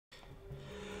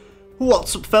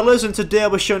What's up fellas, and today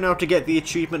we're showing how to get the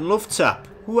achievement Love Tap,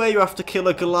 where you have to kill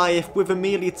a Goliath with a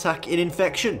melee attack in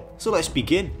Infection. So let's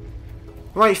begin.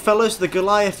 Right fellas, the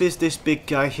Goliath is this big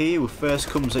guy here who first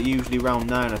comes at usually round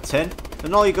 9 or 10,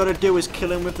 and all you gotta do is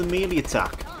kill him with the melee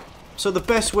attack. So the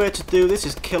best way to do this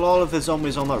is kill all of the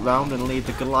zombies on that round and leave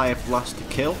the Goliath last to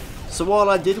kill. So all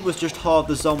I did was just hoard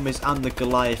the zombies and the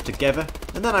Goliath together,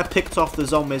 and then I picked off the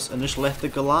zombies and just left the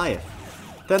Goliath.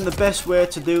 Then the best way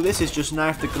to do this is just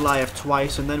knife the Goliath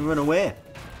twice and then run away.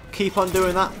 Keep on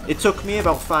doing that. It took me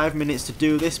about 5 minutes to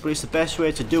do this, but it's the best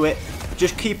way to do it.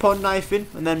 Just keep on knifing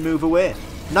and then move away.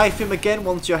 Knife him again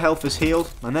once your health is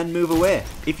healed and then move away.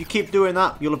 If you keep doing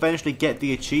that, you'll eventually get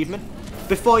the achievement.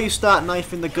 Before you start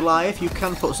knifing the Goliath, you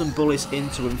can put some bullets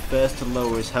into him first to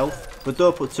lower his health, but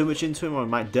don't put too much into him or he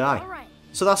might die.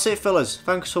 So that's it fellas,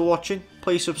 thanks for watching.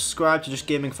 Please subscribe to Just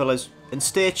Gaming fellas, and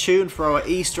stay tuned for our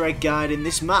Easter egg guide in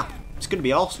this map. It's going to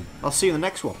be awesome. I'll see you in the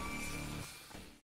next one.